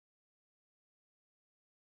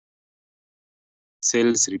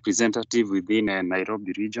sales representative within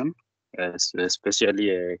Nairobi region,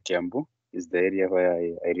 especially Kiambu is the area where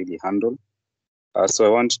I really handle. So I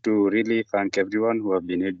want to really thank everyone who have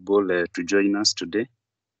been able to join us today.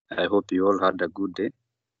 I hope you all had a good day.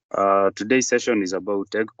 Today's session is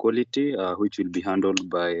about egg quality, which will be handled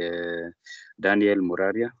by Daniel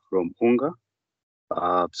Muraria from Unga.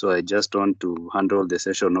 So I just want to handle the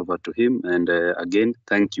session over to him. And again,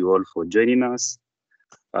 thank you all for joining us.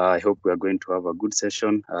 I hope we are going to have a good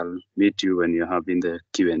session. I'll meet you when you're having the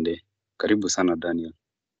Q&A. Karibu sana, Daniel.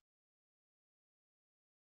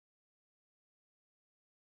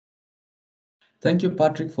 Thank you,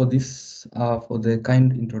 Patrick, for this, for the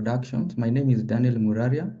kind introductions. My name is Daniel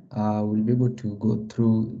Muraria. We'll be able to go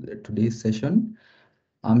through today's session.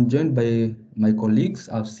 I'm joined by my colleagues.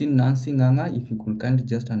 I've seen Nancy Nganga. If you could kindly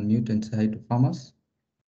just unmute and say hi to farmers.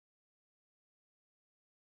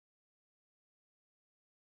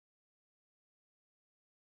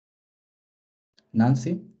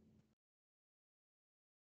 Nancy?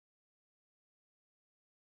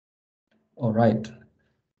 All right.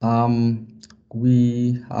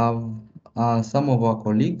 We have some of our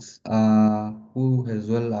colleagues who as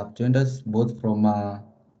well have joined us, both from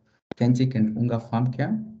KENCHIC and Unga Farm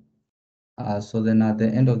Care. So then at the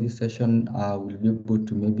end of this session, we'll be able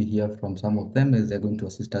to maybe hear from some of them as they're going to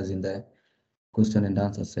assist us in the question and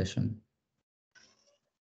answer session.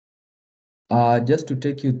 Just to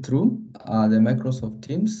take you through the Microsoft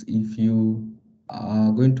Teams, if you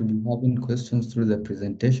are going to be having questions through the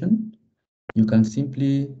presentation, you can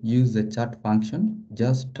simply use the chat function.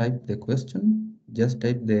 Just type the question, just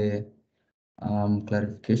type the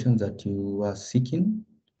clarifications that you are seeking,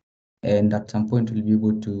 and at some point we'll be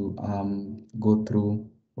able to go through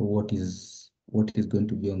what is going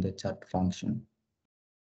to be on the chat function.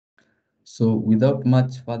 So without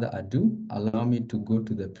much further ado, allow me to go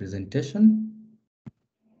to the presentation.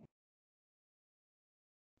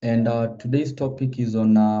 And today's topic is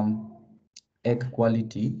on egg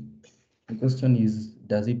quality. The question is,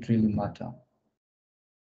 does it really matter?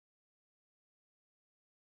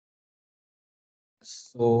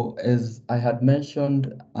 So as I had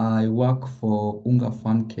mentioned, I work for Unga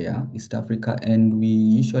Farm Care, East Africa, and we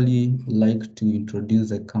usually like to introduce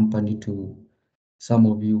the company to some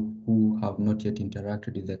of you who have not yet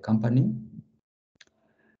interacted with the company.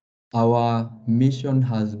 Our mission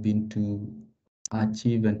has been to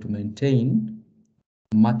achieve and to maintain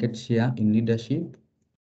market share in leadership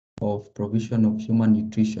of provision of human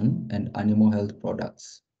nutrition and animal health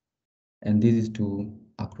products. And this is to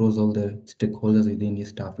across all the stakeholders within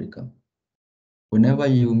East Africa. Whenever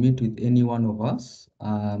you meet with any one of us,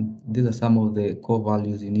 these are some of the core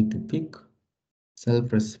values you need to pick: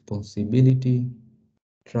 self-responsibility,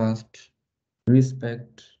 trust,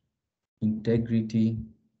 respect, integrity,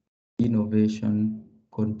 innovation,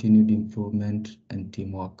 continued improvement, and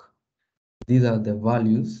teamwork. These are the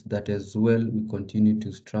values that as well we continue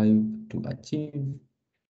to strive to achieve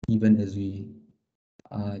even as we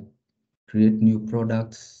create new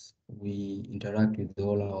products, we interact with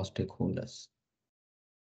all our stakeholders.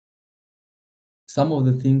 Some of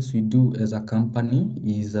the things we do as a company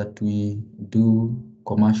is that we do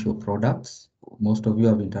commercial products. Most of you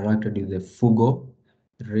have interacted with the Fugo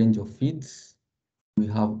range of feeds. We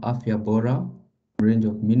have Afya Bora range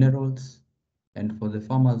of minerals. And for the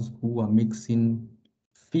farmers who are mixing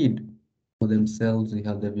feed for themselves, we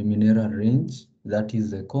have the Viminera range, that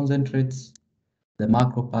is the concentrates, the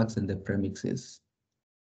macro packs, and the premixes.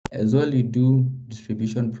 As well, we do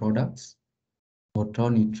distribution products for cow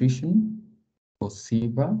nutrition, for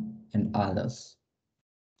silver, and others.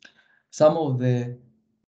 Some of the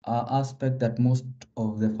aspect that most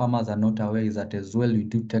of the farmers are not aware is that as well we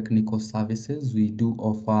do technical services. We do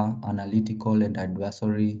offer analytical and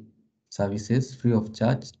advisory services free of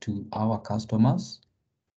charge to our customers.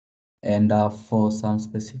 And for some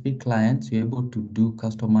specific clients, we're able to do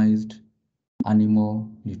customized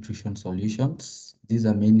animal nutrition solutions. These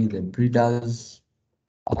are mainly the breeders,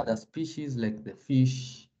 other species like the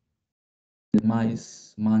fish, the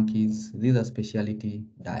mice, monkeys. These are specialty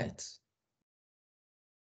diets.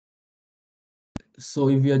 So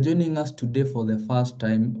if you are joining us today for the first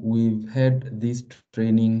time, we've had this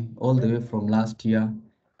training all the way from last year,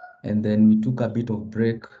 and then we took a bit of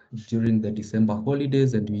break during the December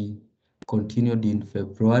holidays, and we continued in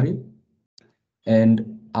February.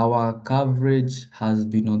 And our coverage has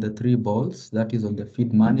been on the 3 balls, that is on the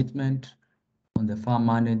feed management, on the farm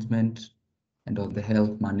management, and on the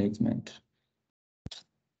health management.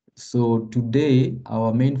 So today,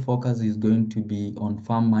 our main focus is going to be on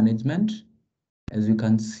farm management. As you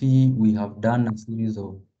can see, we have done a series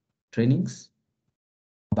of trainings.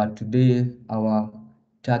 But today, our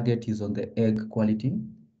target is on the egg quality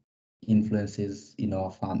influences in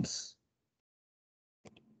our farms.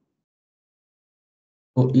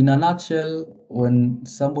 So in a nutshell, when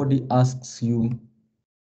somebody asks you,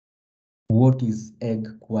 what is egg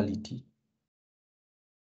quality?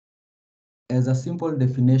 As a simple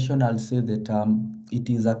definition, I'll say that it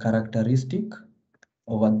is a characteristic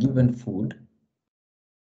of a given food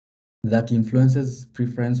that influences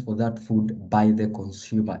preference for that food by the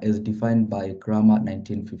consumer, as defined by Grammar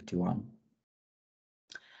 1951.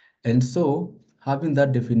 And so, having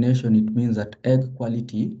that definition, it means that egg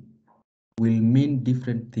quality will mean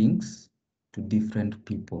different things to different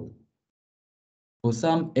people. For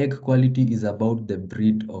some, egg quality is about the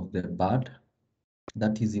breed of the bird.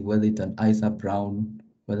 That is whether it's an Isa brown,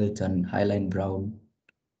 whether it's an Highline brown.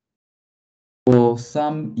 For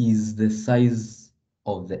some is the size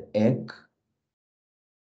of the egg.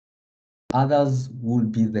 Others will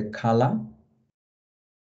be the color.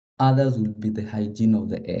 Others will be the hygiene of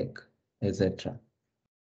the egg, etc.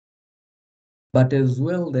 But as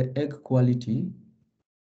well, the egg quality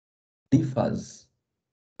differs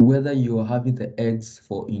whether you are having the eggs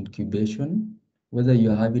for incubation, whether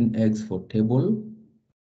you are having eggs for table,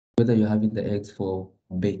 whether you're having the eggs for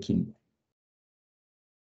baking.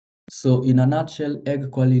 So in a nutshell, egg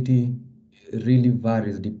quality really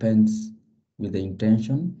varies, depends with the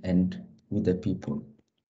intention and with the people.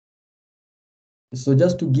 So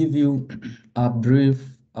just to give you a brief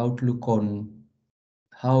outlook on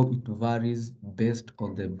how it varies based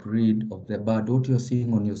on the breed of the bird, what you're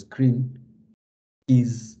seeing on your screen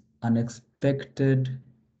is an expected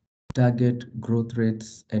target growth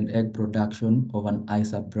rates and egg production of an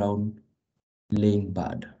Isa brown laying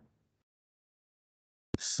bird.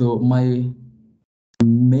 So my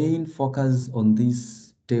main focus on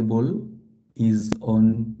this table is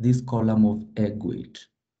on this column of egg weight.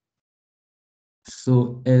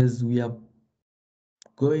 So as we are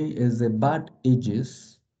going, as the bird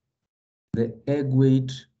ages, the egg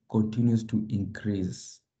weight continues to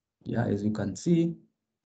increase. Yeah, as you can see,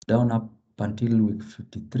 down up until week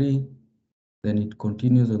 53, then it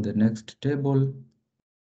continues on the next table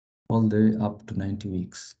all the way up to 90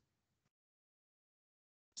 weeks.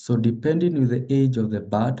 So depending on the age of the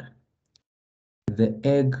bird, the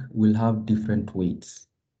egg will have different weights.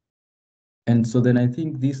 And so then I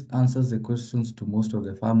think this answers the questions to most of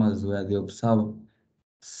the farmers where they observe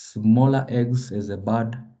smaller eggs as the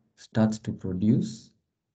bird starts to produce,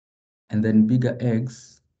 and then bigger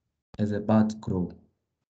eggs as the birds grow.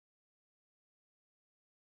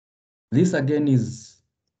 This again is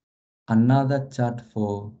another chart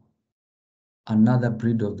for another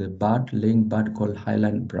breed of the bird, laying bird called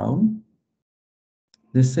Highland Brown.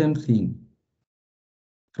 The same thing.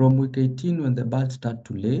 From week 18, when the birds start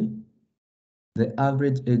to lay, the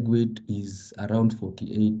average egg weight is around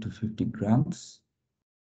 48 to 50 grams.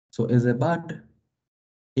 So as a bird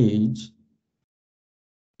age,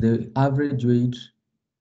 the average weight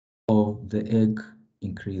of the egg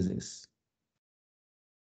increases.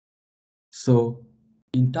 So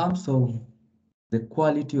in terms of the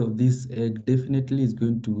quality of this egg, definitely is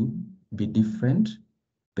going to be different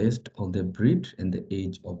based on the breed and the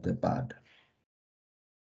age of the bird.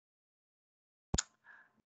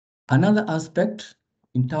 Another aspect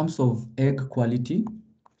in terms of egg quality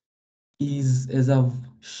is, as I've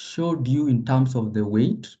showed you in terms of the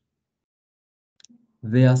weight,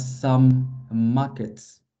 there are some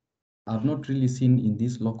markets I've not really seen in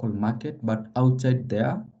this local market, but outside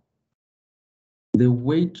there, the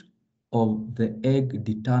weight of the egg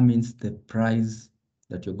determines the price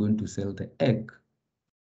that you're going to sell the egg.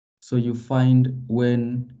 So you find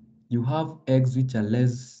when you have eggs which are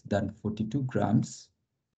less than 42 grams,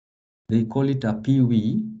 they call it a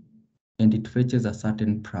PW, and it fetches a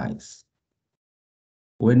certain price.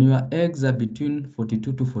 When your eggs are between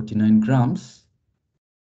 42 to 49 grams,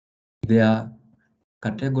 they are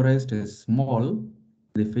categorized as small,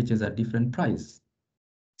 they fetches a different price.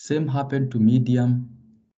 Same happened to medium,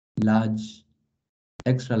 large,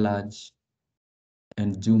 extra large,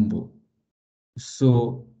 and jumbo.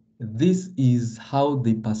 So this is how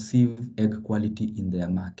they perceive egg quality in their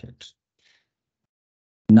market.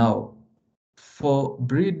 Now, for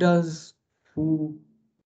breeders who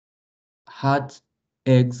hatch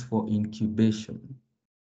eggs for incubation,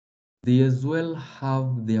 they as well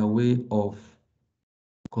have their way of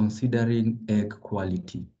considering egg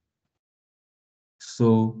quality.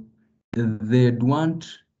 So they'd want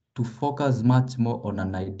to focus much more on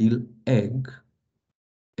an ideal egg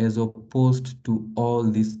as opposed to all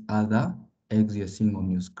these other eggs you're seeing on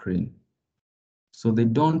your screen. So they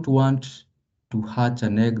don't want to hatch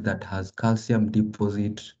an egg that has calcium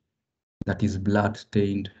deposit, that is blood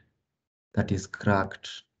stained, that is cracked,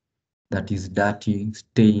 that is dirty,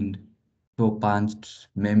 stained, toe punched,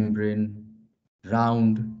 membrane,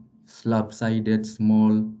 round, slab-sided,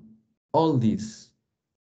 small, all this.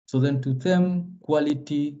 So then to them,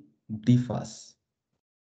 quality differs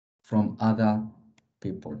from other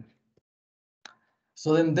people.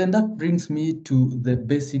 So then that brings me to the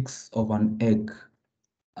basics of an egg.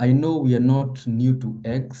 I know we are not new to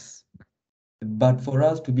eggs, but for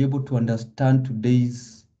us to be able to understand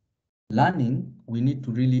today's learning, we need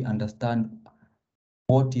to really understand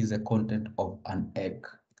what is the content of an egg.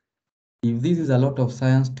 If this is a lot of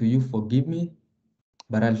science to you, forgive me,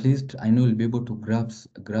 but at least I know you'll be able to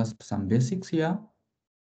grasp some basics here.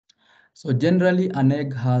 So generally, an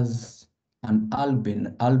egg has an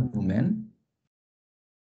albumen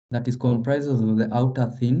that is comprised of the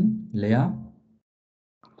outer thin layer,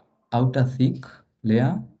 outer thick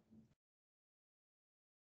layer,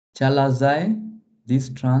 chalazae, these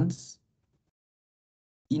strands,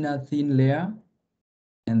 inner thin layer,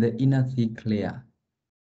 and the inner thick layer.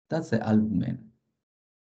 That's the albumen.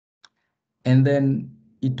 And then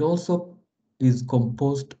it also is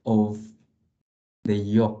composed of the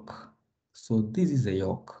yolk. So this is the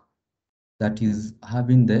yolk that is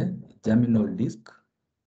having the germinal disc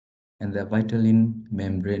and the vitelline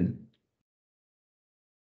membrane.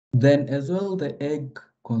 Then as well, the egg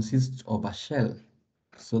consists of a shell.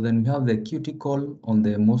 So then we have the cuticle on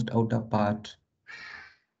the most outer part.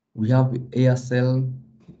 We have air cell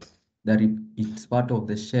that it's part of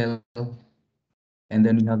the shell. And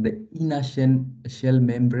then we have the inner shell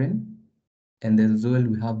membrane. And then as well,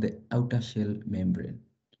 we have the outer shell membrane.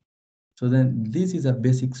 So then this is a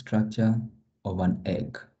basic structure of an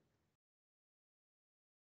egg.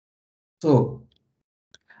 So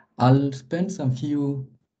I'll spend some few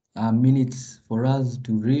minutes for us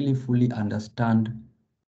to really fully understand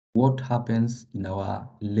what happens in our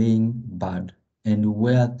laying bird and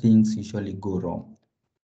where things usually go wrong.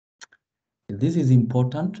 This is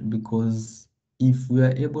important because if we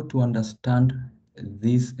are able to understand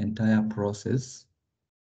this entire process,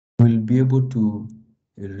 we'll be able to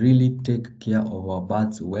really take care of our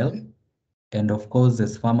birds well. And of course,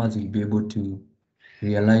 as farmers, will be able to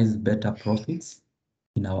realize better profits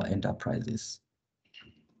in our enterprises.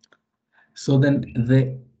 So then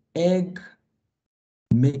the egg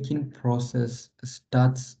making process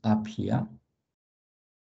starts up here,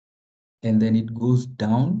 and then it goes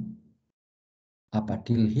down up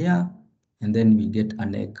until here, and then we get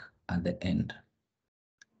an egg at the end.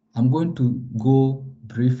 I'm going to go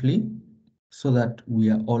briefly so that we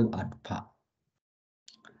are all at par.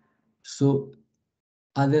 So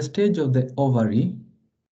at the stage of the ovary,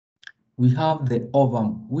 we have the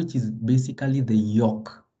ovum, which is basically the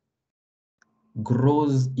yolk,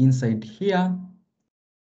 grows inside here,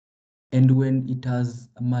 and when it has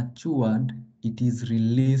matured, it is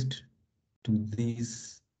released to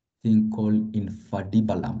this thing called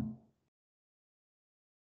infundibulum.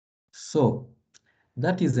 So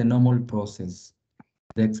that is the normal process,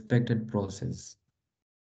 the expected process.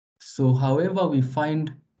 So however, we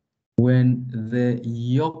find when the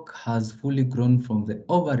yolk has fully grown from the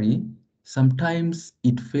ovary, sometimes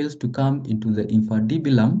it fails to come into the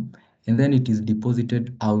infundibulum, and then it is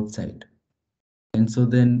deposited outside. And so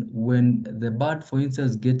then when the bird, for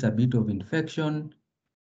instance, gets a bit of infection,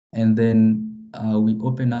 and then we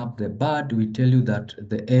open up the bird, we tell you that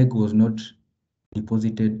the egg was not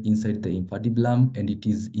deposited inside the infundibulum and it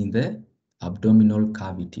is in the abdominal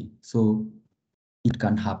cavity. So it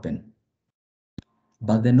can happen.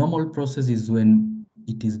 But the normal process is when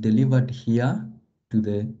it is delivered here to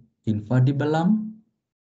the infundibulum,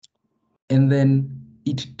 and then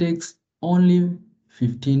it takes only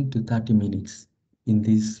 15 to 30 minutes in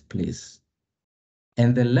this place.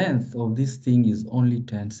 And the length of this thing is only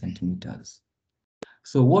 10 centimeters.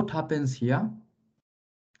 So what happens here?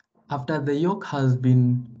 After the yolk has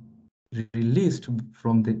been released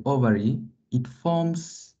from the ovary, it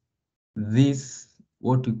forms this,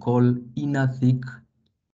 what we call inner thick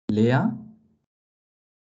layer.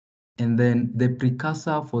 And then the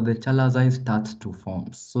precursor for the chalazae starts to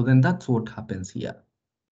form. So then that's what happens here.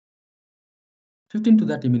 15 to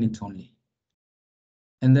 30 minutes only.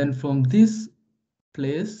 And then from this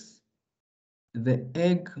place, the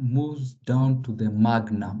egg moves down to the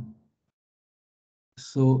magnum.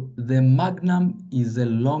 So the magnum is the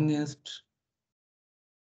longest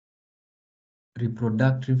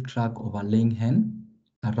reproductive tract of a laying hen,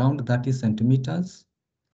 around 30 centimeters.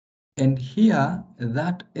 And here,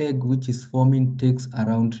 that egg which is forming takes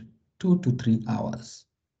around 2 to 3 hours.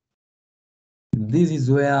 This is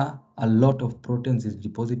where a lot of proteins is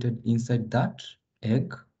deposited inside that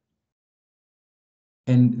egg.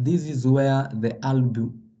 And this is where the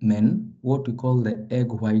albumin, what we call the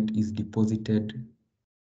egg white, is deposited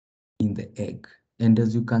in the egg. And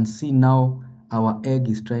as you can see now, our egg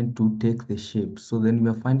is trying to take the shape. So then we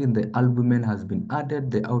are finding the albumin has been added,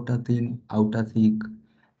 the outer thin, outer thick,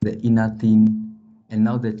 the inner thin, and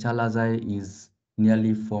now the chalazi is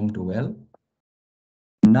nearly formed well.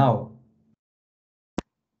 Now,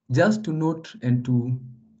 just to note and to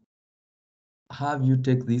have you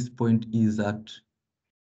take this point is that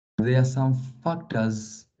there are some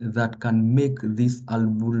factors that can make this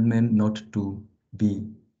albumin not to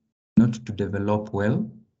develop well.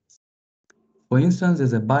 For instance,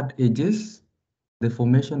 as a bird ages, the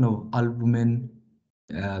formation of albumin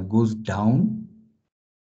goes down.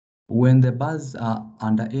 When the birds are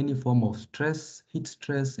under any form of stress, heat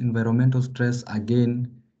stress, environmental stress, again,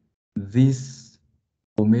 this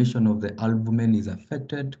formation of the albumin is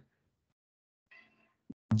affected.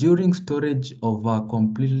 During storage of a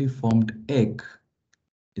completely formed egg,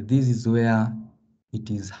 this is where it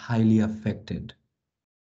is highly affected.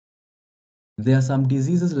 There are some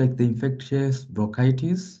diseases like the infectious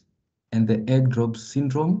bronchitis and the egg drop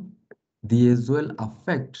syndrome. They as well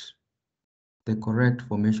affect the correct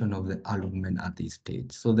formation of the albumin at this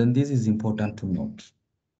stage. So then this is important to note.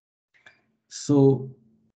 So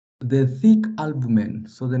the thick albumin,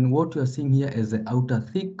 so then what you are seeing here is the outer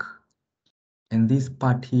thick, and this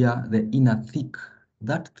part here, the inner thick.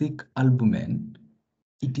 That thick albumin,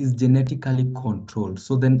 it is genetically controlled.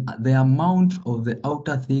 So then the amount of the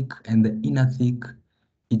outer thick and the inner thick,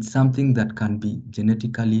 it's something that can be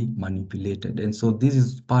genetically manipulated. And so this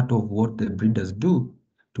is part of what the breeders do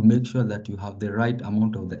to make sure that you have the right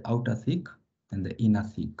amount of the outer thick and the inner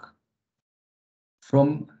thick.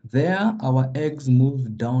 From there, our eggs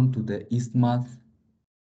move down to the isthmus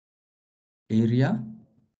area.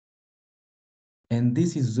 And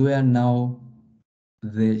this is where now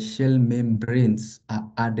the shell membranes are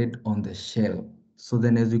added on the shell. So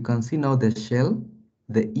then as you can see now, the shell,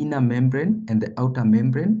 the inner membrane and the outer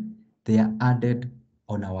membrane, they are added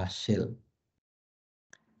on our shell.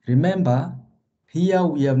 Remember, here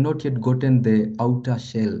we have not yet gotten the outer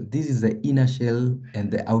shell. This is the inner shell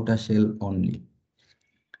and the outer shell only.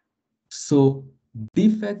 So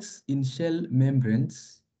defects in shell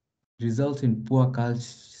membranes result in poor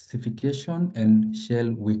calcification and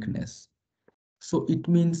shell weakness. So it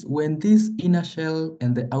means when this inner shell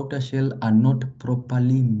and the outer shell are not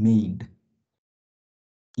properly made,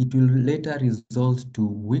 it will later result to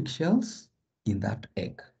weak shells in that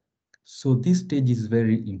egg. So this stage is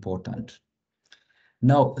very important.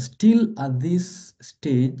 Now, still at this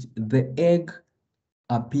stage, the egg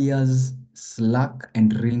appears slack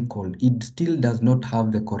and wrinkled. It still does not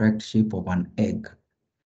have the correct shape of an egg.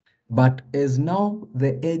 But as now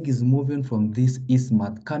the egg is moving from this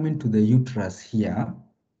isthmus coming to the uterus here,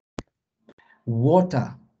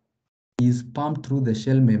 water is pumped through the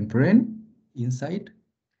shell membrane inside,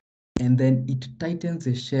 and then it tightens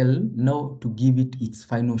the shell now to give it its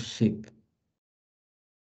final shape.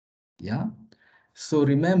 Yeah. So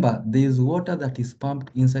remember, there is water that is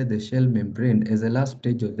pumped inside the shell membrane as the last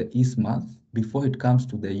stage of the isthmus before it comes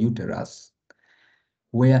to the uterus,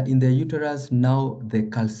 where in the uterus now the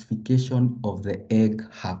calcification of the egg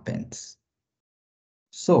happens.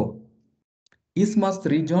 So isthmus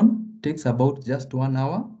region takes about just 1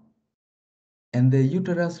 hour, and the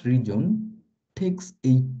uterus region takes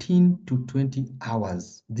 18 to 20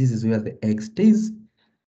 hours. This is where the egg stays,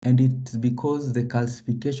 and it's because the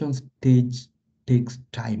calcification stage takes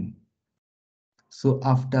time. So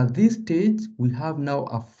after this stage, we have now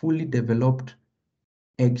a fully developed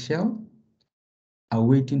eggshell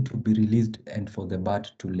awaiting to be released and for the bird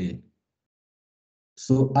to lay.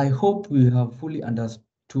 So I hope we have fully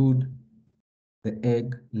understood the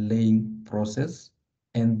egg laying process,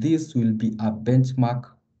 and this will be a benchmark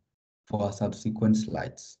for our subsequent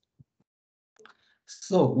slides.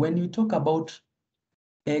 So when we talk about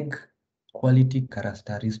egg quality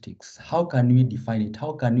characteristics, how can we define it?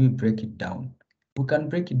 How can we break it down? We can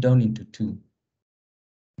break it down into two.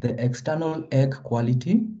 The external egg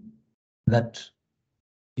quality that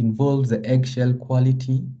involves the eggshell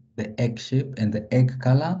quality, the egg shape, and the egg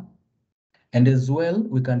color. And as well,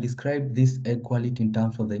 we can describe this egg quality in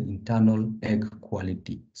terms of the internal egg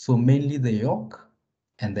quality. So mainly the yolk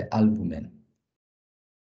and the albumin.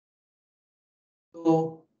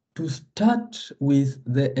 So to start with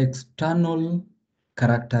the external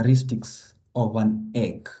characteristics of an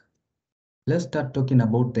egg, let's start talking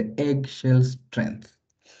about the eggshell strength.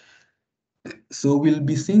 So we'll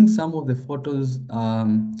be seeing some of the photos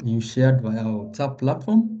you shared via our WhatsApp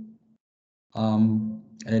platform.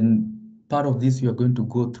 And part of this, you are going to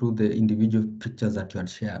go through the individual pictures that you had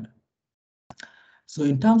shared. So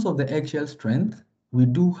in terms of the eggshell strength, we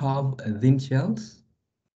do have thin shells,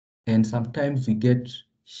 and sometimes we get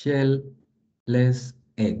shell-less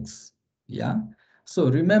eggs. Yeah. So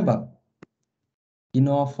remember, in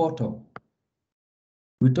our photo,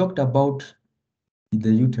 we talked about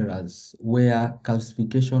the uterus where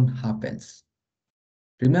calcification happens.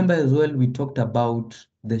 Remember as well, we talked about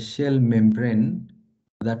the shell membrane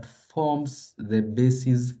that forms the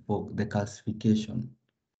basis for the calcification.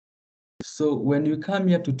 So when you come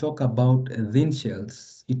here to talk about thin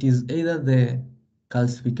shells, it is either the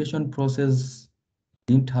calcification process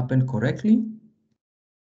didn't happen correctly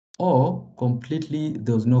or completely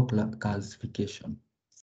there was no calcification.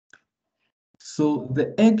 So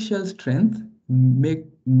the eggshell strength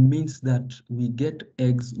means that we get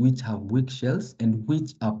eggs which have weak shells and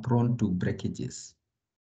which are prone to breakages.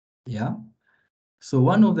 Yeah. So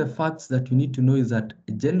one of the facts that you need to know is that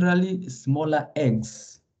generally smaller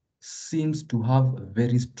eggs seems to have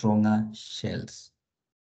very stronger shells.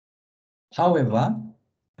 However,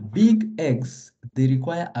 big eggs, they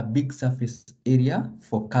require a big surface area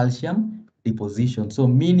for calcium deposition. So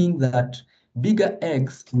meaning that bigger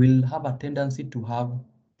eggs will have a tendency to have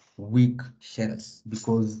weak shells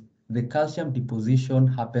because the calcium deposition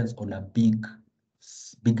happens on a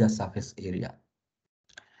bigger surface area.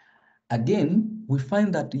 Again, we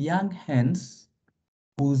find that young hens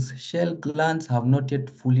whose shell glands have not yet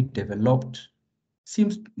fully developed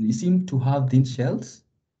seem to have thin shells.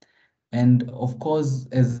 And of course,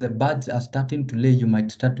 as the birds are starting to lay, you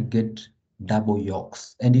might start to get double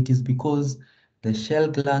yolks. And it is because the shell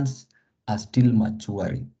glands are still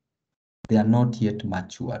maturing. They are not yet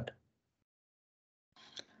matured.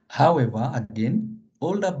 However, again,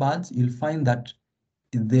 older birds, you'll find that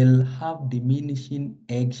they'll have diminishing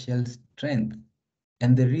eggshell strength.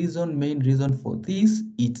 And the main reason for this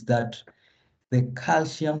is that the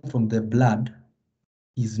calcium from the blood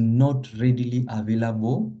is not readily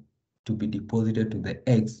available to be deposited to the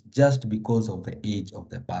eggs just because of the age of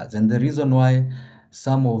the birds. And the reason why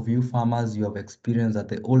some of you farmers, you have experienced that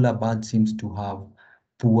the older bird seems to have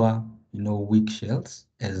poor, weak shells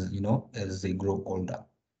as they grow older.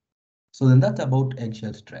 So then that's about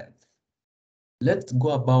eggshell strength. Let's go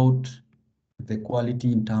about the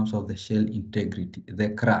quality in terms of the shell integrity, the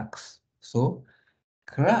cracks. So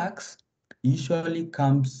cracks usually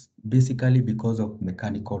comes basically because of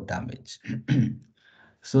mechanical damage.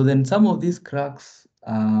 So then some of these cracks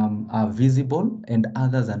are visible and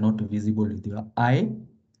others are not visible with your eye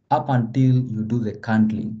up until you do the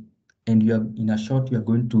candling. And you are in a short, you are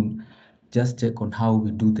going to just check on how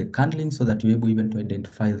we do the candling so that you're able even to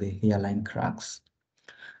identify the hairline cracks.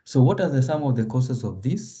 So what are some of the causes of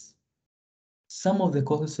this? Some of the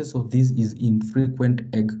causes of this is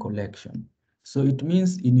infrequent egg collection. So it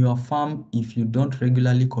means in your farm, if you don't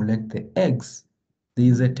regularly collect the eggs, there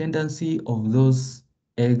is a tendency of those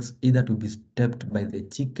eggs either to be stepped by the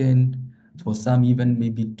chicken, for some even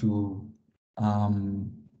maybe um,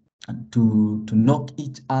 to knock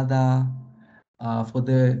each other. For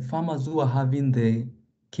the farmers who are having the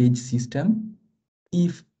cage system,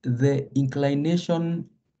 if the inclination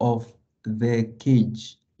of the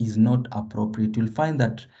cage is not appropriate, you'll find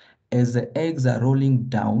that as the eggs are rolling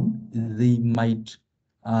down, they might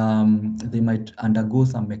undergo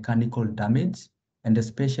some mechanical damage, and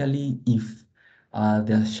especially if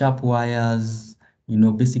there are sharp wires,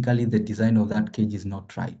 basically the design of that cage is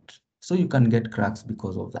not right. So you can get cracks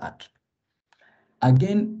because of that.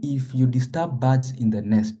 Again, if you disturb birds in the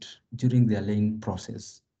nest during their laying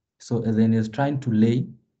process, so then it's trying to lay,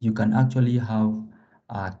 you can actually have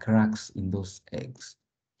cracks in those eggs.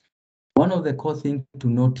 One of the core things to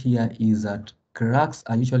note here is that cracks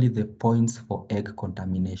are usually the points for egg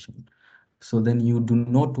contamination. So then you do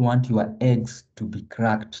not want your eggs to be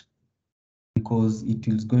cracked because it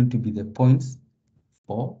is going to be the points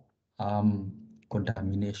for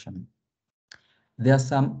contamination. There are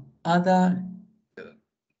some other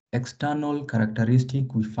external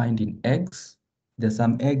characteristic we find in eggs. There's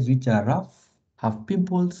some eggs which are rough, have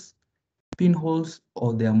pimples, pinholes,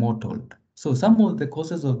 or they are mottled. So some of the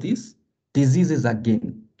causes of these diseases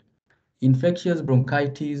again, infectious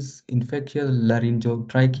bronchitis, infectious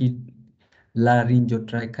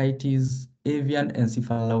laryngotracheitis, avian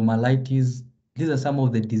encephalomyelitis. These are some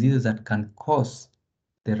of the diseases that can cause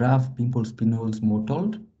the rough pimples, pinholes,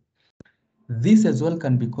 mottled. This as well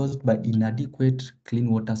can be caused by inadequate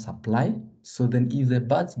clean water supply. So then if the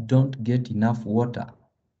birds don't get enough water,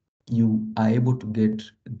 you are able to get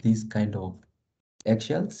these kind of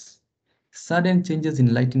eggshells. Sudden changes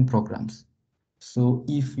in lighting programs. So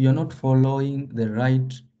if you're not following the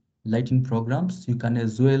right lighting programs, you can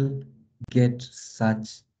as well get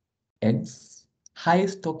such eggs, high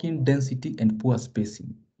stocking density and poor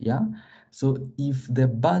spacing. Yeah. So if the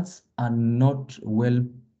buds are not well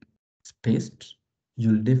spaced,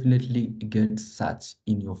 you'll definitely get such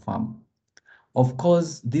in your farm. Of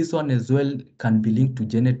course, this one as well can be linked to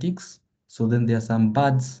genetics. So then there are some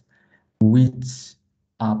buds which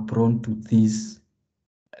are prone to these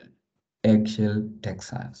eggshell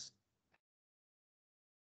textiles.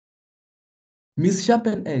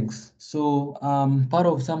 Misshapen eggs. So part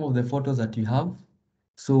of some of the photos that you have.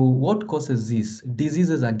 So what causes this?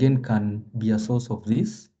 Diseases again can be a source of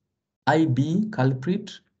this. IB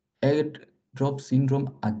culprit, egg drop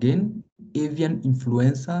syndrome again, avian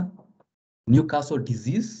influenza, Newcastle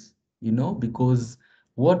disease, because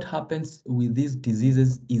what happens with these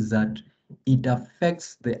diseases is that it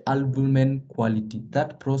affects the albumin quality.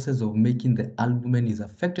 That process of making the albumin is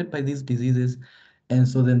affected by these diseases. And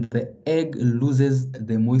so then the egg loses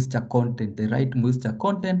the moisture content, the right moisture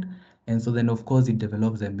content. And so then, of course, it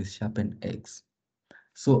develops the misshapen eggs.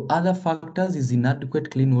 So other factors is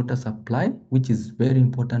inadequate clean water supply, which is very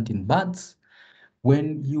important in birds.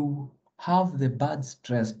 When you have the birds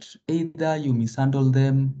stressed, either you mishandle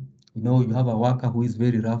them, you have a worker who is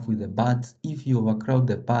very rough with the birds. If you overcrowd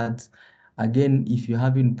the birds, again, if you're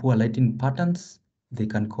having poor lighting patterns, they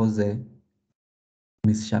can cause the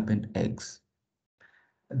misshapen eggs.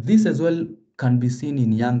 This as well can be seen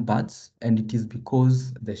in young birds, and it is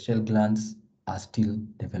because the shell glands are still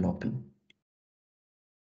developing.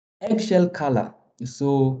 Eggshell color.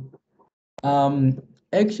 So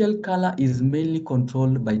eggshell color is mainly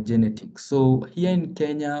controlled by genetics. So here in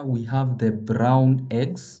Kenya, we have the brown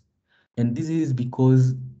eggs, and this is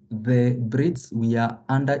because the breeds we are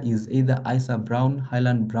under is either Isa brown,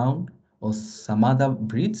 Highland brown, or some other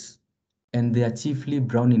breeds, and they are chiefly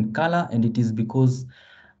brown in color, and it is because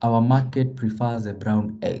our market prefers the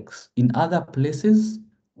brown eggs. In other places,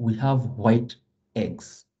 we have white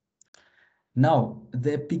eggs. Now,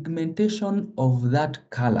 the pigmentation of that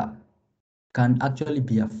color can actually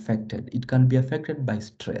be affected. It can be affected by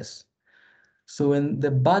stress. So when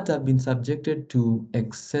the birds have been subjected to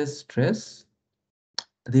excess stress,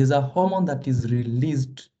 there's a hormone that is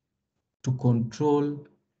released to control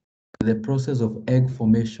the process of egg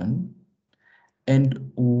formation.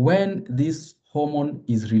 And when this hormone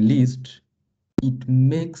is released, it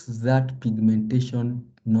makes that pigmentation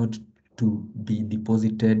not to be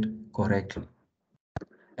deposited correctly.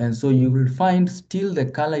 And so you will find still the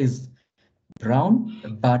color is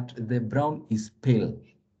brown, but the brown is pale.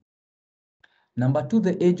 Number two,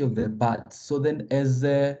 the age of the birds. So then as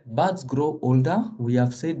the birds grow older, we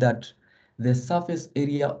have said that the surface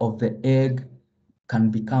area of the egg can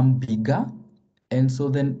become bigger. And so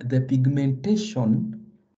then the pigmentation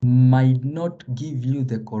might not give you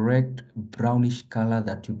the correct brownish color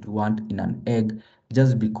that you'd want in an egg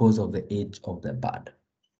just because of the age of the bird.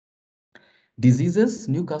 Diseases,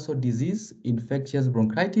 Newcastle disease, infectious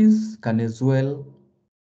bronchitis can as well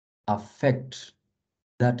affect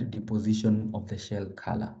that deposition of the shell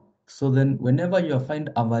color. So then whenever you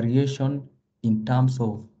find a variation in terms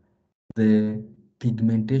of the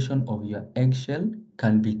pigmentation of your eggshell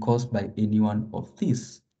can be caused by any one of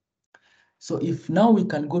these. So if now we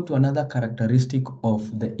can go to another characteristic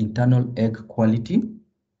of the internal egg quality.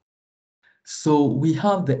 So we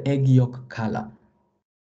have the egg yolk color.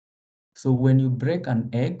 So when you break an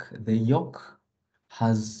egg, the yolk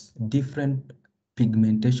has different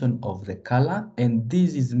pigmentation of the color, and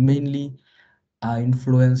this is mainly are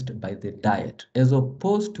influenced by the diet, as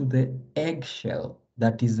opposed to the eggshell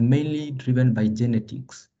that is mainly driven by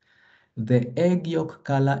genetics. The egg yolk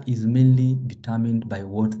color is mainly determined by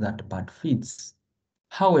what that bird feeds.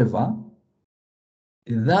 However,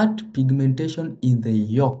 that pigmentation in the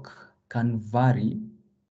yolk can vary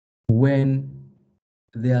when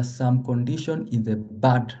there are some condition in the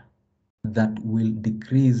bird that will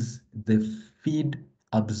decrease the feed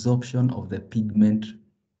absorption of the pigment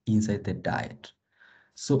inside the diet.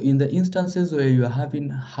 So in the instances where you are having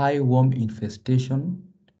high worm infestation,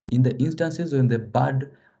 in the instances when the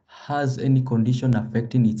bird has any condition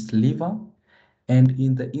affecting its liver, and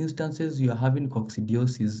in the instances you are having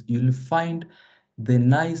coccidiosis, you'll find the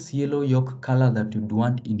nice yellow yolk color that you'd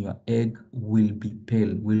want in your egg will be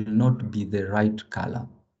pale, will not be the right color.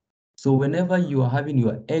 So whenever you are having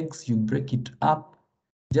your eggs, you break it up,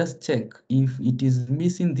 just check if it is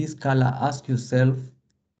missing this color, ask yourself,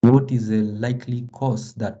 what is the likely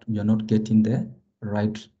cause that you're not getting the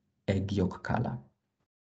right egg yolk color?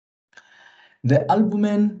 The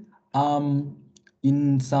albumin,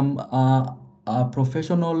 in some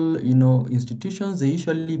professional, institutions, they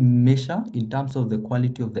usually measure in terms of the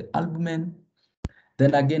quality of the albumin.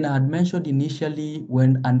 Then again, I had mentioned initially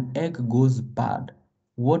when an egg goes bad,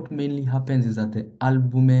 what mainly happens is that the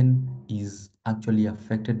albumin is actually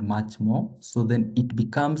affected much more. So then it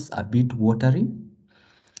becomes a bit watery,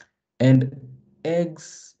 and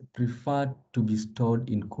eggs prefer to be stored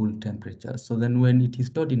in cool temperatures. So then when it is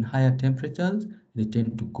stored in higher temperatures, they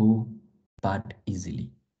tend to go bad easily.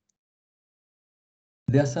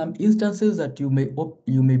 There are some instances that you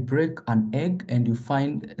may break an egg and you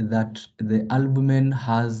find that the albumin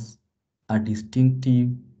has a distinctive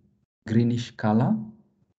greenish color.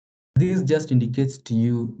 This just indicates to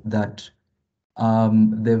you that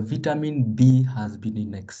the vitamin B has been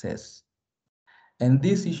in excess. And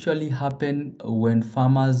this usually happens when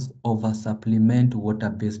farmers oversupplement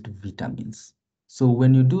water-based vitamins. So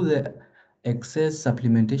when you do the excess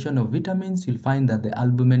supplementation of vitamins, you'll find that the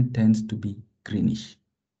albumin tends to be greenish.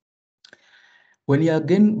 When you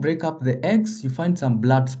again break up the eggs, you find some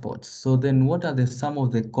blood spots. So then what are some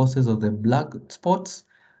of the causes of the blood spots?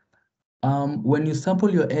 When you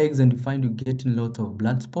sample your eggs and you find you're getting lots of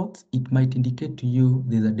blood spots, it might indicate to you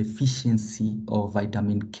there's a deficiency of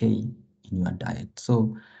vitamin K in your diet.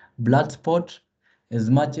 So blood spot, as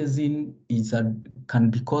much as can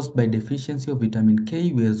be caused by deficiency of vitamin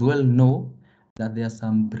K, we as well know that there are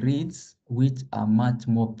some breeds which are much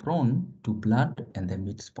more prone to blood and the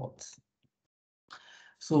meat spots.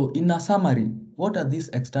 So in a summary, what are these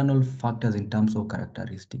external factors in terms of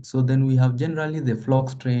characteristics? So then we have generally the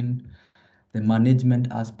flock strain, the management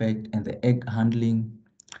aspect, and the egg handling.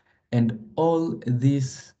 And all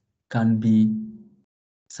this can be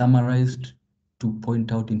summarized to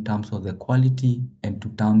point out in terms of the quality and to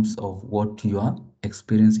terms of what you are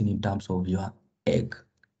experiencing in terms of your egg.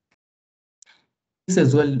 This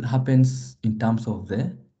as well happens in terms of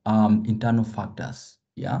the internal factors,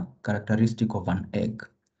 characteristic of an egg.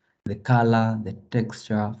 The color, the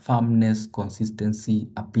texture, firmness, consistency,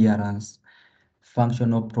 appearance,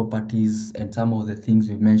 functional properties, and some of the things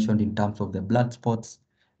we mentioned in terms of the blood spots,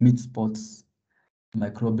 meat spots,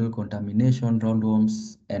 microbial contamination,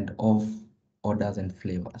 roundworms, and of odors and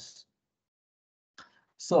flavors.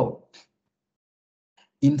 So,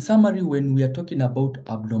 in summary, when we are talking about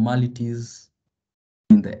abnormalities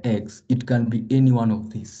in the eggs, it can be any one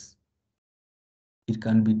of these. It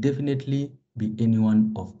can definitely be any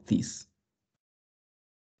one of these.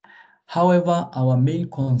 However, our main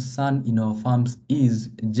concern in our farms is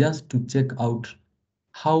just to check out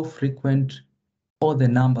how frequent or the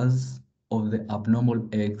numbers of the abnormal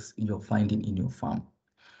eggs you're finding in your farm.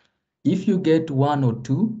 If you get one or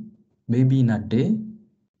two, maybe in a day,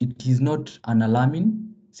 it is not an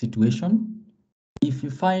alarming situation. If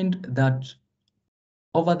you find that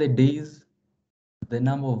over the days, the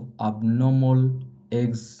number of abnormal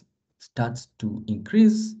eggs starts to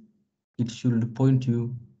increase, it should point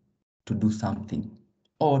you to do something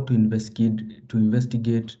or to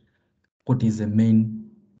investigate what is the main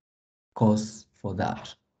cause for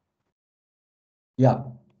that. Yeah.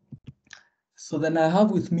 So then I have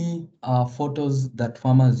with me photos that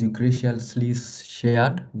farmers you graciously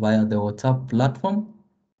shared via the WhatsApp platform.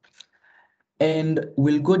 And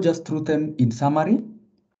we'll go just through them in summary.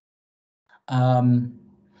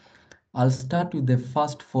 I'll start with the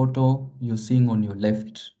first photo you're seeing on your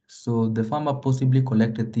left. So the farmer possibly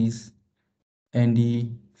collected this and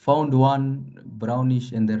he found one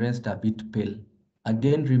brownish and the rest a bit pale.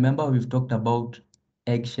 Again, remember we've talked about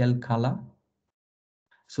eggshell color.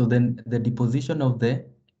 So then the deposition of the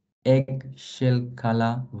eggshell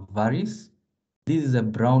color varies. This is a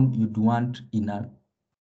brown you'd want in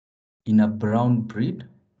a brown breed.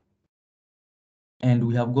 And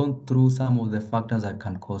we have gone through some of the factors that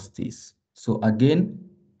can cause this. So again,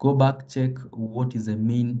 go back, check what is the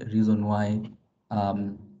main reason why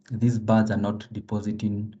these birds are not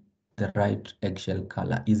depositing the right eggshell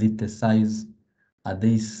color. Is it the size? Are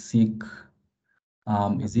they sick?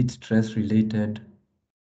 Is it stress related?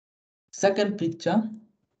 Second picture,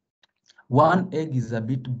 one egg is a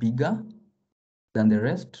bit bigger than the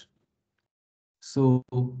rest. So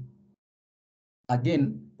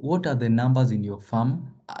again, what are the numbers in your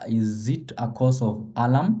farm? Is it a cause of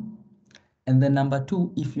alarm? And then number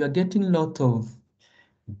two, if you are getting lots of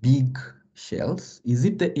big shells, is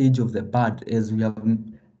it the age of the bird? As we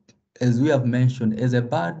have mentioned, as the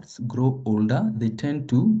birds grow older, they tend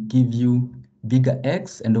to give you bigger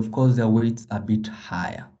eggs, and of course their weights are a bit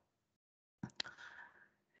higher.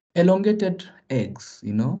 Elongated eggs,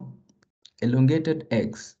 elongated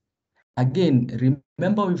eggs. Again,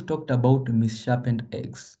 remember we've talked about missharpened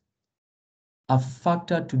eggs. A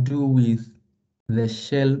factor to do with the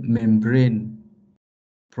shell membrane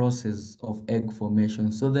process of egg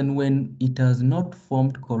formation. So then when it has not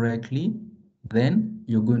formed correctly, then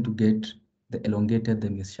you're going to get the elongated, the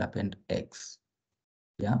missharpened eggs.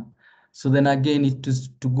 Yeah. So then again, it is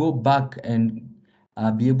to go back and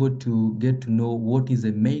be able to get to know what is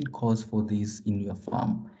the main cause for this in your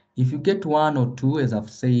farm. If you get one or two, as I've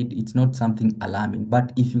said, it's not something alarming.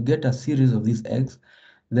 But if you get a series of these eggs,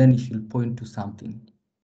 then it should point to something.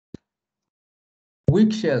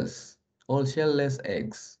 Weak shells or shell-less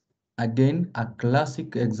eggs. Again, a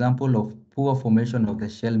classic example of poor formation of the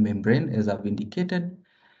shell membrane, as I've indicated,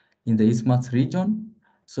 in the isthmus region.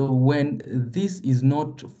 So when this is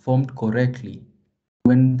not formed correctly,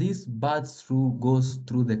 when this buds through goes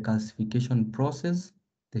through the calcification process,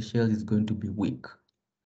 the shell is going to be weak.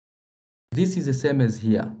 This is the same as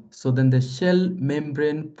here. So then the shell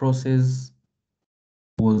membrane process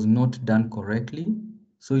was not done correctly.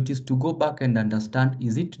 So it is to go back and understand,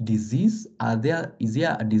 is it disease? Is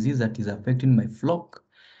there a disease that is affecting my flock?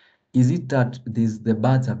 Is it that the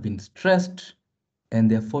birds have been stressed and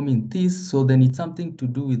they're forming this? So then it's something to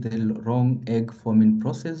do with the wrong egg forming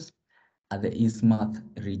process at the isthmus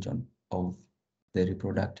region of the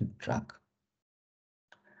reproductive tract.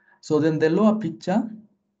 So then the lower picture,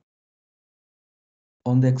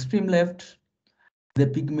 on the extreme left, the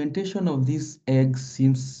pigmentation of these eggs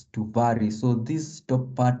seems to vary. So this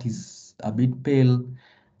top part is a bit pale,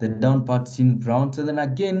 the down part seems brown. So then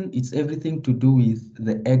again, it's everything to do with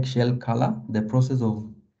the eggshell color, the process of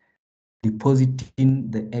depositing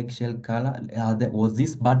the eggshell color. Was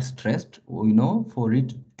this bird stressed, for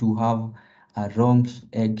it to have a wrong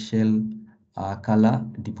eggshell color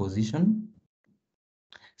deposition?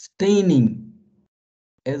 Staining,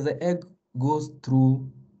 as the egg goes through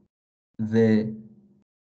the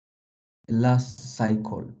last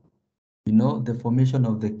cycle, the formation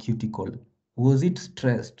of the cuticle. Was it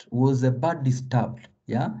stressed? Was the bird disturbed?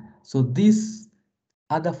 Yeah. So this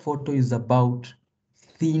other photo is about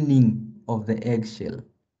thinning of the eggshell.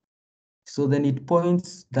 So then it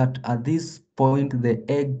points that at this point, the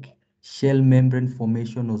egg shell membrane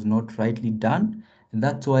formation was not rightly done. And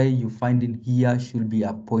that's why you find in here should be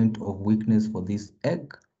a point of weakness for this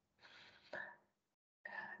egg.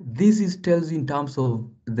 This tells you in terms of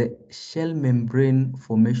the shell membrane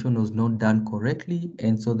formation was not done correctly.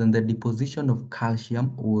 And so then the deposition of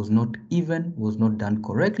calcium was not even, was not done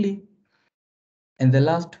correctly. And the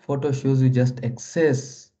last photo shows you just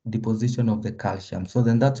excess deposition of the calcium. So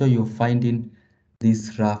then that's why you're finding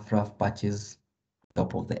these rough patches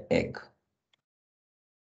top of the egg.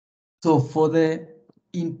 So for the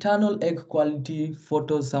internal egg quality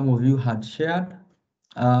photos some of you had shared,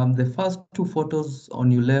 the first two photos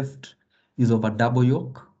on your left is of a double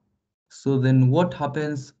yolk. So then what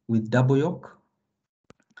happens with double yolk?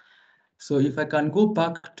 So if I can go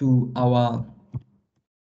back to our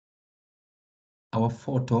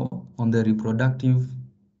photo on the reproductive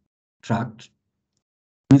tract,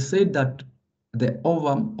 we said that the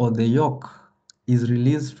ovum or the yolk is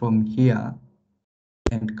released from here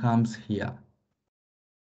and comes here.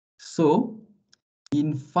 So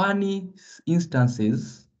in funny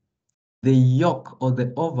instances, the yolk or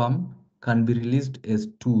the ovum can be released as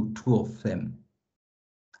two of them.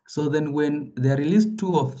 So then when they are released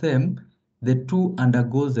two of them, the two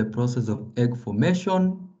undergoes the process of egg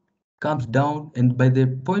formation, comes down, and by the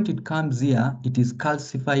point it comes here, it is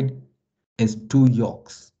calcified as two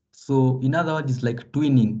yolks. So in other words, it's like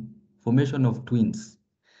twinning, formation of twins.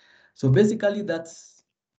 So basically that's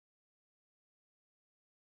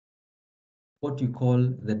what you call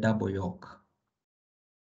the double yolk.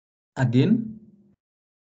 Again,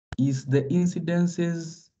 is the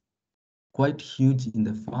incidences quite huge in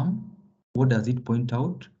the farm? What does it point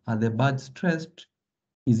out? Are the birds stressed?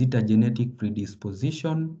 Is it a genetic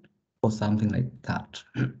predisposition or something like that?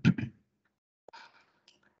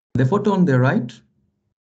 The photo on the right,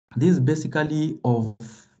 this is basically of,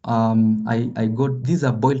 I got, these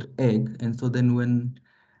are boiled egg. And so then when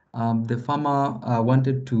the farmer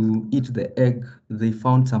wanted to eat the egg, they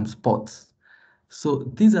found some spots.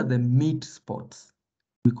 So these are the meat spots.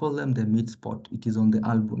 We call them the meat spot. It is on the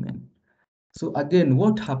albumin. So again,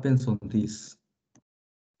 what happens on this?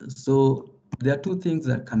 So there are two things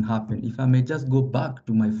that can happen. If I may just go back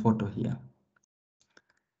to my photo here.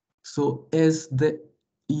 So as the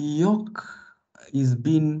yolk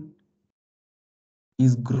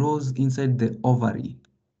grows inside the ovary,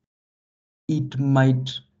 it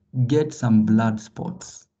might get some blood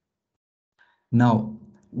spots. Now,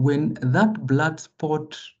 when that blood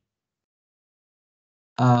spot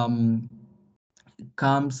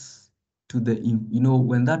comes to the,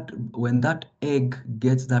 when that egg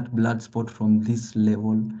gets that blood spot from this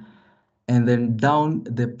level, and then down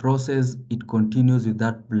the process, it continues with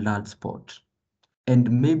that blood spot. And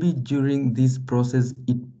maybe during this process,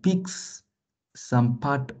 it picks some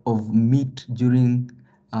part of meat during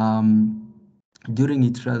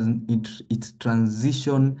its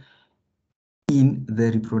transition in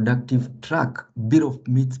the reproductive tract, bit of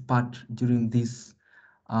meat part during this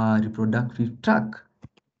reproductive tract,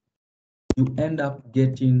 you end up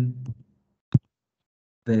getting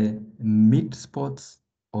the meat spots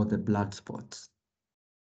or the blood spots.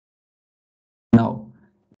 Now,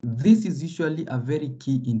 this is usually a very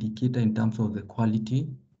key indicator in terms of the quality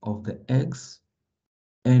of the eggs,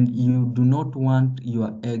 and you do not want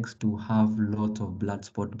your eggs to have lots of blood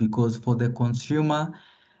spot, because for the consumer,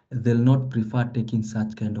 they'll not prefer taking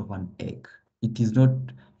such kind of an egg. It is not,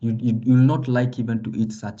 you'll not like even to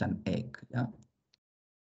eat such an egg. Yeah.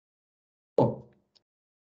 So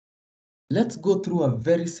let's go through a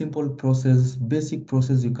very simple process, basic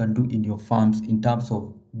process you can do in your farms in terms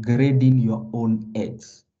of grading your own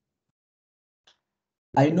eggs.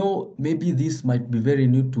 I know maybe this might be very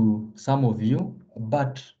new to some of you,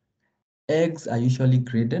 but eggs are usually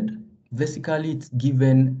graded. Basically, it's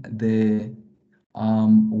given the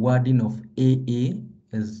wording of AA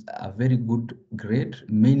as a very good grade,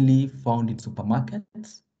 mainly found in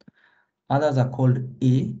supermarkets. Others are called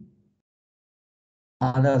A,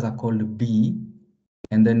 others are called B,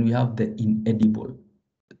 and then we have the inedible.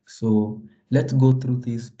 So let's go through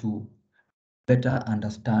this to better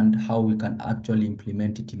understand how we can actually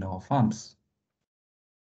implement it in our farms.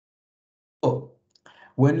 So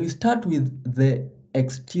when we start with the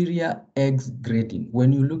exterior eggs grading,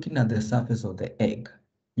 when you're looking at the surface of the egg,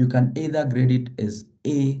 you can either grade it as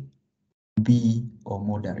A, B, or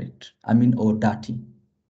moderate, or dirty.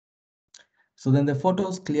 So then the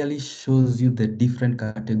photos clearly shows you the different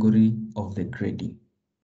category of the grading.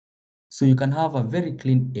 So you can have a very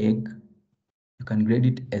clean egg. You can grade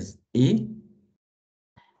it as A.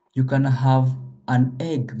 You can have an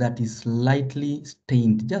egg that is slightly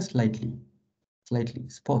stained, just slightly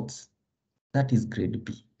spots. That is grade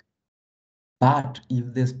B. But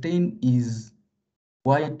if the stain is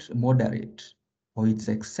quite moderate or it's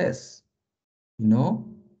excess,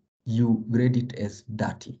 you grade it as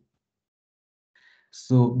dirty.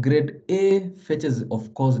 So grade A fetches,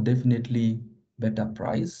 of course, definitely better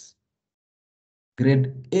price.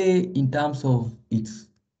 Grade A, in terms of its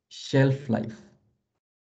shelf life,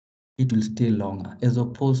 it will stay longer as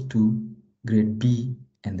opposed to grade B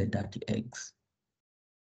and the dirty eggs.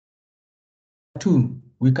 2,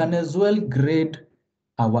 we can as well grade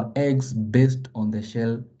our eggs based on the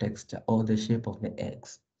shell texture or the shape of the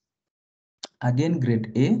eggs. Again,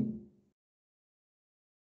 grade A,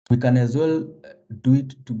 we can as well do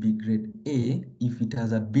it to be grade A if it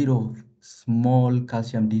has a bit of small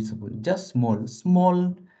calcium deposit, just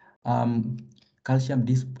small calcium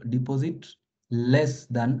deposit, less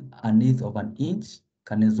than 1/8 of an inch,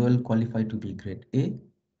 can as well qualify to be grade A.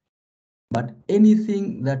 But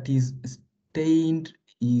anything that is stained,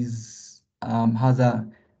 has a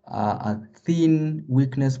thin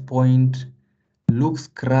weakness point, looks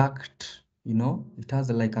cracked, it has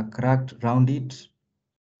like a cracked around it.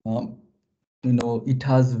 It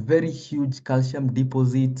has very huge calcium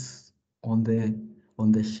deposits on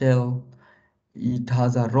the shell. It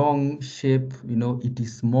has a wrong shape, it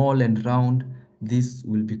is small and round. This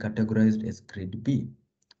will be categorized as grade B.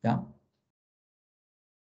 Yeah.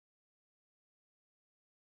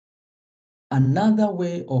 Another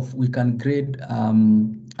way of we can grade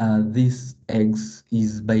these eggs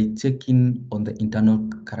is by checking on the internal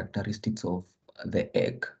characteristics of the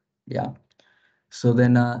egg. Yeah. So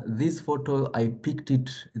then this photo, I picked it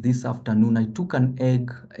this afternoon. I took an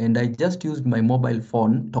egg and I just used my mobile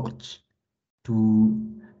phone torch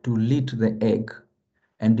to lit the egg.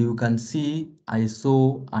 And you can see I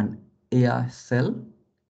saw an air cell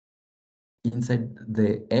inside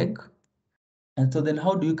the egg. And so then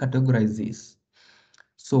how do you categorize this?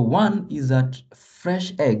 So one is that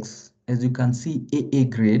fresh eggs, as you can see, AA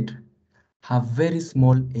grade, have very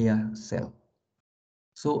small air cell.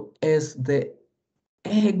 So as the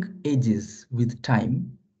egg ages with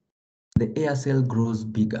time, the air cell grows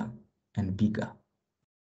bigger and bigger.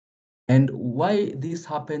 And why this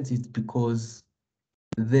happens is because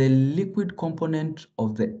the liquid component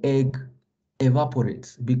of the egg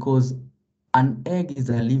evaporates, because an egg is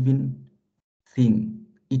a living thing.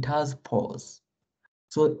 It has pores.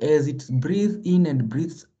 So as it breathes in and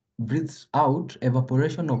breathes out,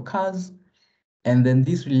 evaporation occurs, and then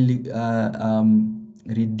this really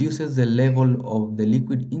reduces the level of the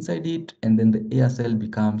liquid inside it, and then the air cell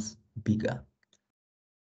becomes bigger.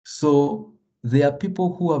 So there are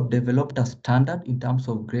people who have developed a standard in terms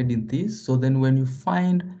of grading this. So then when you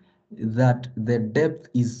find that the depth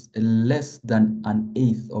is less than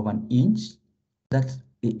 1/8 of an inch, that's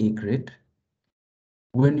AA grade.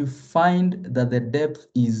 When you find that the depth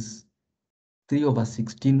is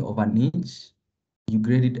 3/16 of an inch, you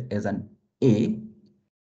grade it as an A.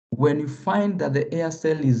 When you find that the air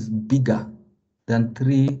cell is bigger than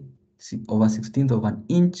 3/16 of an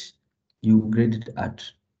inch, you grade it at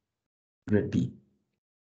grade B.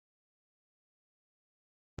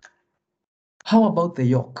 How about the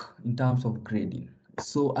yolk in terms of grading?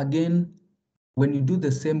 So again, when you do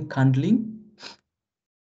the same candling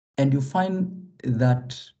and you find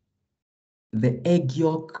that the egg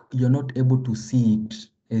yolk, you're not able to see it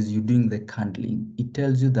as you're doing the candling, it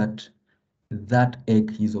tells you that that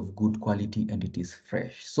egg is of good quality and it is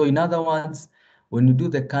fresh. So in other words, when you do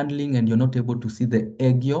the candling and you're not able to see the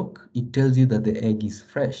egg yolk, it tells you that the egg is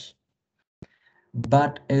fresh.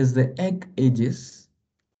 But as the egg ages,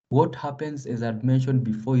 what happens, as I'd mentioned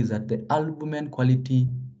before, is that the albumin quality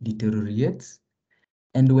deteriorates.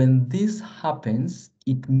 And when this happens,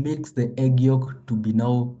 it makes the egg yolk to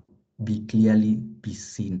be clearly be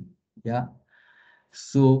seen. Yeah.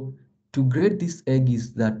 So to grade this egg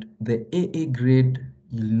is that the AA grade,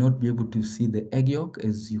 you'll not be able to see the egg yolk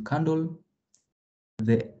as you candle.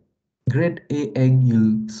 The grade A egg,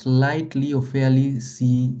 you'll slightly or fairly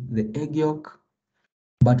see the egg yolk.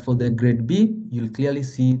 But for the grade B, you'll clearly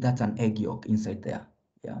see that's an egg yolk inside there.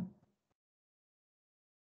 Yeah.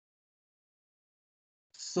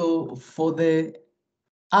 So for the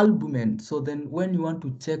albumin, so then when you want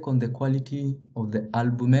to check on the quality of the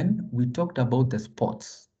albumin, we talked about the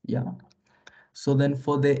spots. Yeah. So then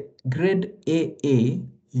for the grade AA,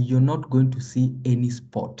 you're not going to see any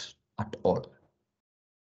spot at all.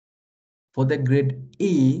 For the grade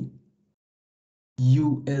A,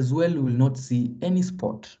 you as well will not see any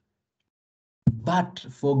spot. But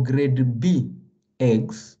for grade B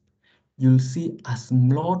eggs, you'll see a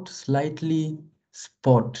small, slightly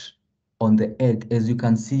spot on the egg, as you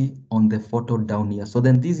can see on the photo down here. So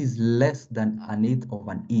then this is less than 1/8 of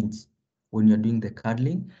an inch when you're doing the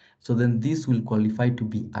cuddling. So then this will qualify to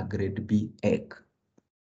be a grade B egg.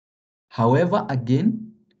 However,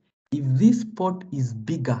 again, if this spot is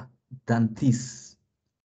bigger than this,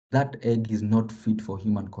 that egg is not fit for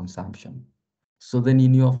human consumption. So then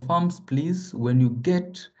in your farms, please, when you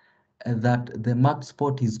get that the marked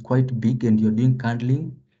spot is quite big and you're doing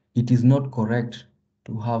candling, it is not correct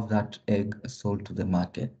to have that egg sold to the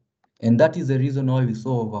market. And that is the reason why we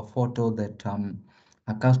saw over photo that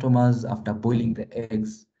our customers, after boiling the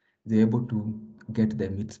eggs, they're able to get the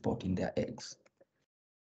meat spot in their eggs.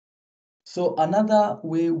 So another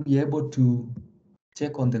way we're able to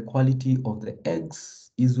check on the quality of the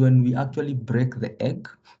eggs is when we actually break the egg,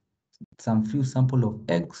 some few sample of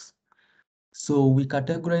eggs. So we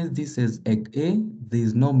categorize this as egg A, there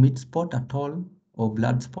is no meat spot at all or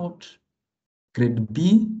blood spot. Grade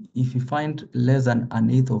B, if you find less than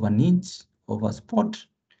 1/8 of an inch of a spot.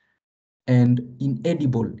 And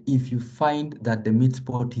inedible, if you find that the meat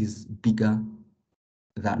spot is bigger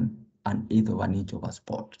than 1/8 of an inch of a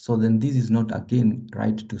spot. So then this is not, again,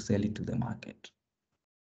 right to sell it to the market.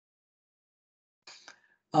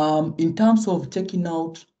 In terms of checking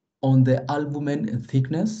out on the albumin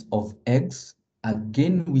thickness of eggs,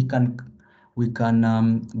 again, we can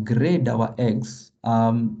grade our eggs.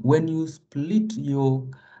 When you split your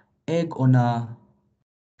egg on a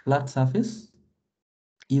flat surface,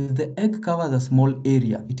 if the egg covers a small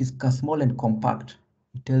area, it is small and compact,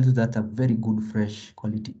 it tells you that's a very good fresh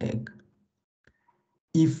quality egg.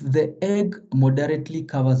 If the egg moderately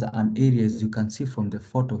covers an area, as you can see from the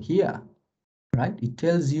photo here, right? It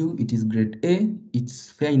tells you it is grade A, it's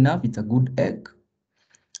fair enough, it's a good egg.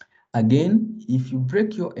 Again, if you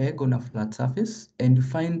break your egg on a flat surface and you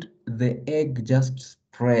find the egg just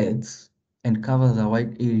spreads and covers a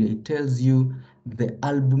wide area, it tells you the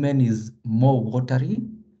albumin is more watery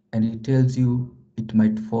and it tells you it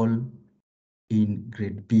might fall in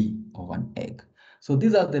grade B of an egg. So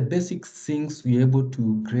these are the basic things we're able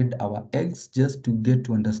to grade our eggs just to get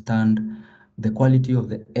to understand the quality of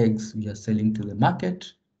the eggs we are selling to the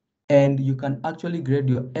market. And you can actually grade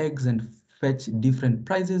your eggs and fetch different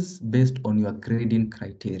prices based on your grading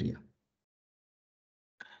criteria.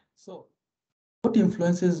 So what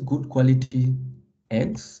influences good quality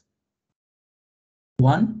eggs?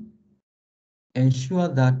 One, ensure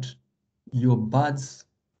that your birds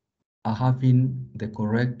are having the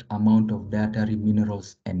correct amount of dietary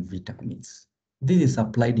minerals and vitamins. This is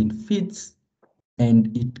supplied in feeds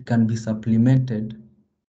and it can be supplemented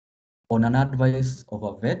on an advice of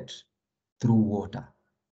a vet through water.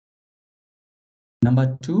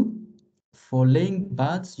 Number two, for laying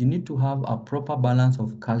birds, you need to have a proper balance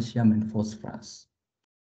of calcium and phosphorus.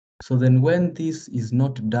 So then when this is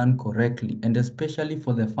not done correctly, and especially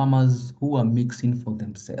for the farmers who are mixing for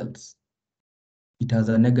themselves, it has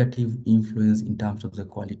a negative influence in terms of the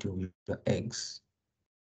quality of your eggs.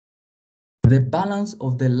 The balance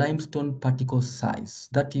of the limestone particle size,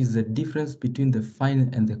 that is the difference between the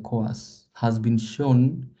fine and the coarse, has been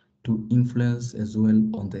shown to influence as well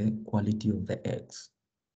on the quality of the eggs.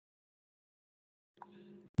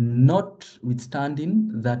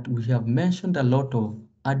 Notwithstanding that we have mentioned a lot of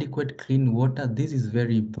adequate clean water, this is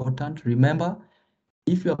very important. Remember,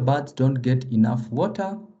 if your birds don't get enough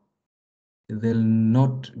water, they'll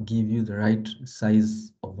not give you the right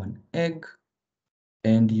size of an egg,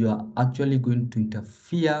 and you are actually going to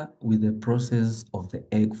interfere with the process of the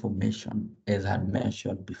egg formation, as I had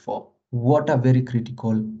mentioned before. Water very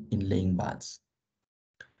critical in laying birds.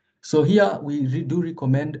 So here we do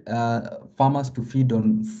recommend farmers to feed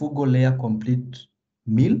on Fugo layer complete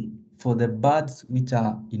meal for the birds which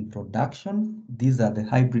are in production. These are the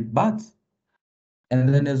hybrid birds.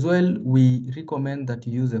 And then as well, we recommend that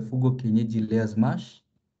you use a Fugo Kienyeji layers mash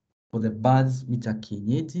for the birds which are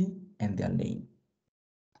Kienyeji and they're laying.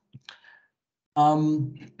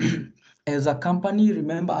 As a company,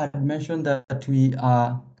 remember I had mentioned that we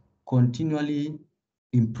are continually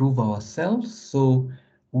improve ourselves. So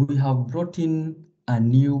we have brought in a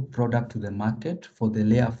new product to the market for the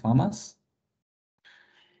layer farmers.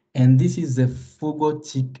 And this is the Fugo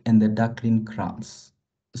chick and the duckling crumbs.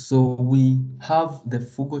 So we have the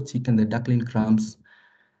Fugo chick and the duckling crumbs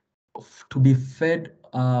to be fed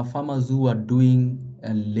farmers who are doing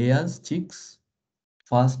layers chicks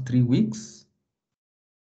first 3 weeks.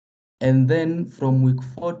 And then from week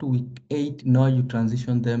 4 to week 8, now you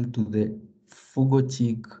transition them to the Fugo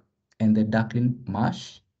chick and the duckling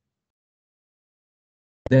mash.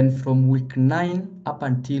 Then from week 9 up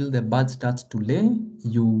until the bird starts to lay,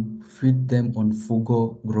 you feed them on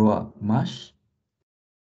Fugo grower mash.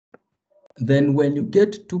 Then when you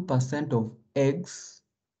get 2% of eggs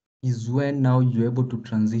is when now you're able to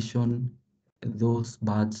transition those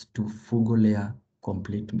birds to Fugo layer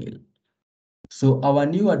complete meal. So our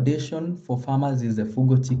new addition for farmers is the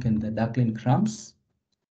Fugo chicken, the duckling crumbs.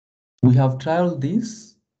 We have trialed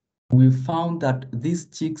this. We found that these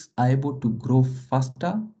chicks are able to grow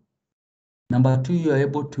faster. Number two, you are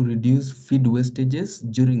able to reduce feed wastages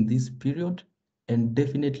during this period, and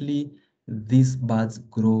definitely these birds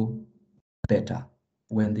grow better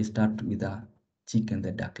when they start with the chicken,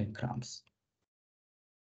 the duckling crumbs.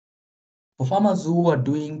 For farmers who are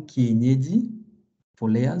doing kienyeji for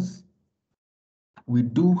layers, we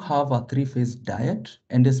do have a 3-phase diet,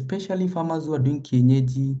 and especially farmers who are doing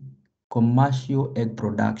kienyeji commercial egg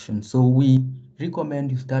production. So we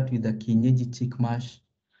recommend you start with the kienyeji chick mash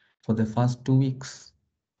for the first 2 weeks.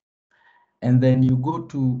 And then you go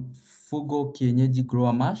to Fugo kienyeji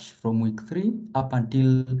grower mash from week 3 up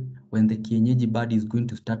until when the kienyeji bird is going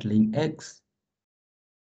to start laying eggs.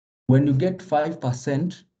 When you get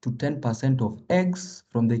 5% to 10% of eggs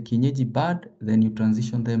from the kienyeji bird, then you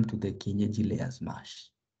transition them to the kienyeji layers mash.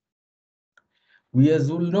 We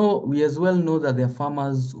as well know that there are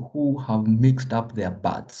farmers who have mixed up their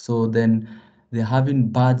birds. So then they're having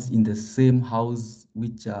birds in the same house,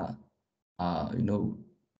 which are,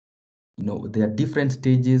 they are different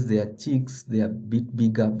stages. They are chicks, they are a bit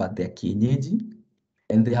bigger, but they're kienyeji,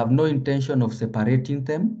 and they have no intention of separating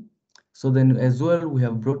them. So then as well, we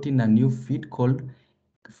have brought in a new feed called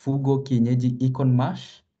Fugo Kienyeji Econ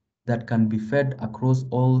Mash that can be fed across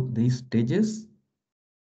all these stages.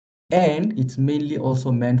 And it's mainly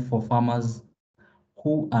also meant for farmers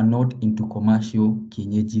who are not into commercial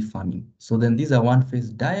kienyeji farming. So then these are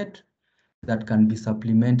 1-phase diet that can be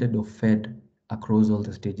supplemented or fed across all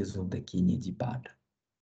the stages of the kienyeji bird.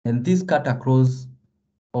 And these cut across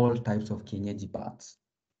all types of kienyeji birds.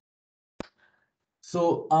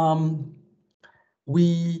 So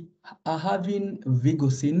we are having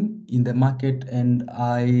Vigocin in the market, and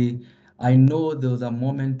I know there was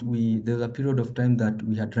a period of time that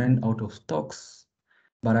we had ran out of stocks,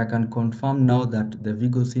 but I can confirm now that the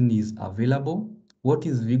Vigocin is available. What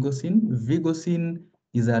is Vigocin? Vigocin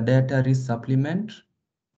is a dietary supplement,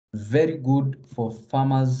 very good for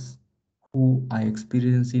farmers who are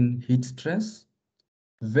experiencing heat stress,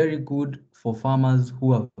 very good for farmers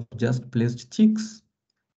who have just placed chicks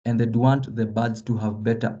and they want the birds to have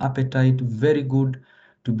better appetite, very good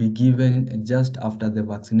to be given just after the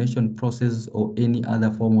vaccination process or any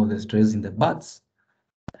other form of the stress in the birds.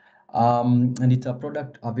 And it's a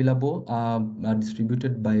product available,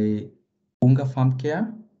 distributed by Unga Farm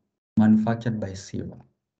Care manufactured by Siva.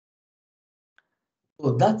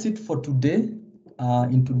 So that's it for today.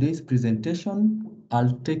 In today's presentation,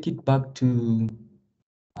 I'll take it back to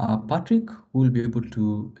Patrick, who will be able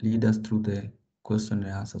to lead us through the question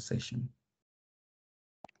and answer session.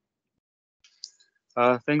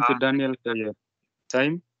 Thank you, Daniel, for your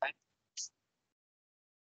time.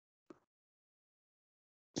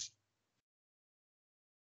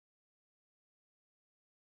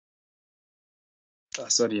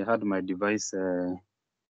 Sorry, I had my device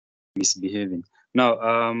misbehaving. Now,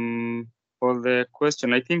 for the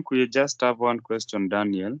question, I think we just have one question,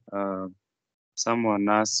 Daniel. Someone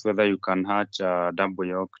asked whether you can hatch a double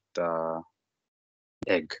yolked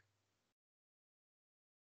egg.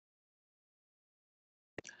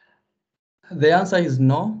 The answer is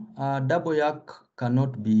no. Double yolk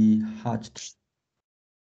cannot be hatched.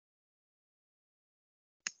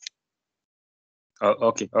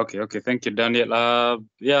 Oh, okay. Thank you, Daniel.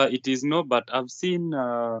 Yeah, it is no, but I've seen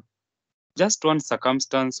just one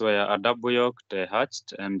circumstance where a double yolked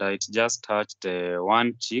hatched, and it just hatched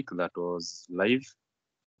one chick that was live,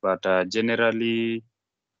 but generally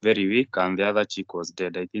very weak, and the other chick was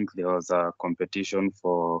dead. I think there was a competition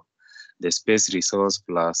for the space resource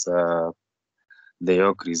plus the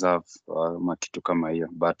yolk reserve, makitu kama hiyo.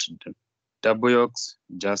 But double yolks,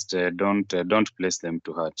 just don't place them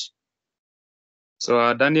to hatch.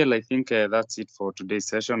 So Daniel, I think that's it for today's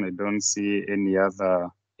session. I don't see any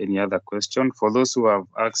other question. For those who have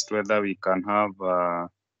asked whether we can have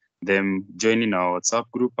them joining our WhatsApp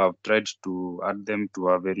group, I've tried to add them to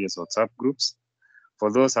our various WhatsApp groups.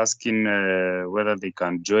 For those asking whether they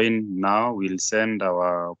can join now, we'll send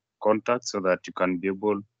our contact so that you can be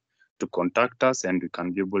able to contact us, and we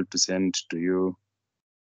can be able to send to you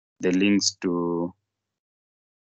the links to